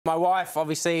My wife,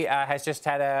 obviously, has just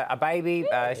had a baby.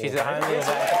 She's at home. You know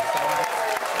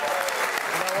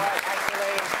what,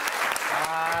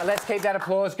 actually, let's keep that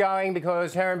applause going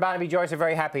because her and Barnaby Joyce are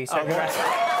very happy. So congrats.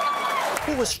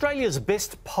 Well, Australia's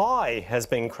best pie has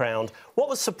been crowned. What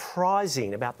was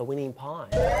surprising about the winning pie?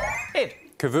 Ed.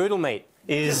 Cavoodle meat.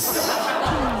 Is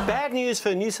bad news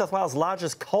for New South Wales'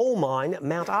 largest coal mine,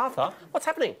 Mount Arthur. What's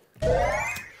happening?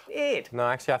 Ed. No,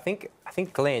 actually, I think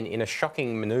Glenn, in a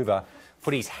shocking manoeuvre,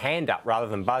 put his hand up rather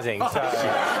than buzzing. So. Yeah.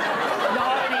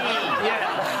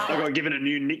 I got given a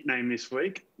new nickname this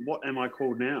week. What am I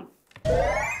called now?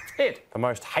 Ed. The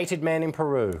most hated man in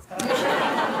Peru.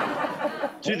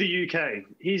 To the UK.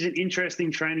 Here's an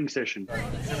interesting training session.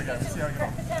 Here we go. See how we go.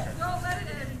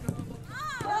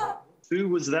 Who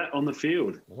was that on the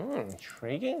field?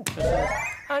 Intriguing.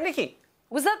 Nikki.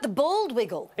 Was that the bald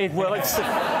wiggle? Well, it's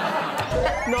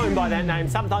known by that name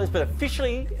sometimes, but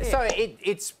officially... So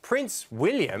it's Prince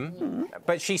William,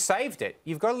 but she saved it.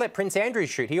 You've got to let Prince Andrew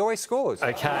shoot. He always scores.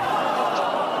 OK.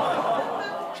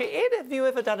 Ed, have you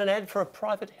ever done an ad for a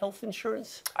private health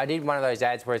insurance? I did one of those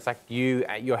ads where it's like you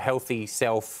at your healthy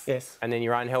self yes. and then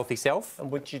your unhealthy self. And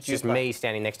which did it's you just me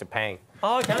standing next to Pang.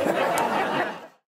 Oh, OK.